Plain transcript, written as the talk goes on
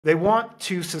They want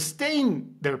to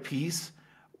sustain their piece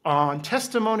on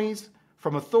testimonies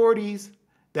from authorities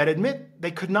that admit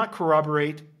they could not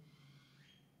corroborate.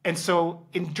 And so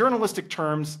in journalistic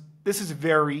terms, this is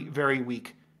very, very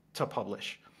weak to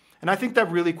publish. And I think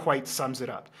that really quite sums it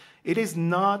up. It is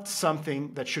not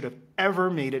something that should have ever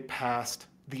made it past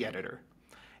the editor.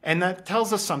 And that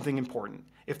tells us something important.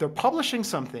 If they're publishing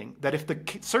something that if the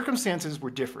circumstances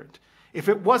were different, if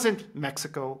it wasn't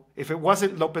Mexico, if it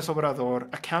wasn't López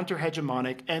Obrador, a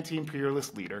counter-hegemonic,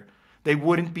 anti-imperialist leader, they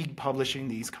wouldn't be publishing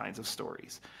these kinds of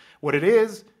stories. What it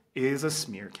is a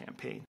smear campaign.